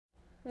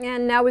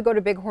And now we go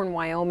to Bighorn,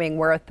 Wyoming,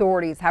 where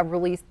authorities have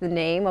released the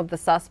name of the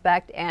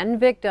suspect and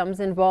victims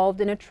involved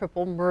in a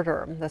triple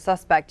murder. The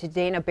suspect,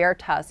 Dana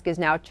Beartusk, is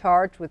now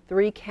charged with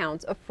 3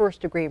 counts of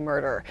first-degree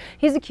murder.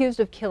 He's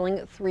accused of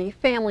killing 3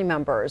 family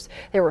members.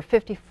 They were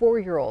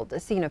 54-year-old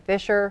Sina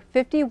Fisher,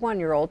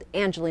 51-year-old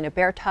Angelina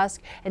Beartusk,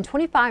 and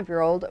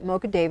 25-year-old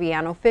Mocha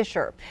Daviano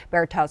Fisher.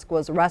 Beartusk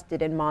was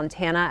arrested in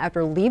Montana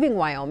after leaving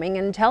Wyoming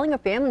and telling a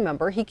family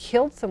member he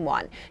killed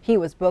someone. He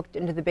was booked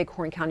into the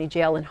Bighorn County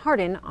Jail in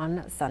Hardin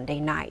on Sunday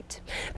night.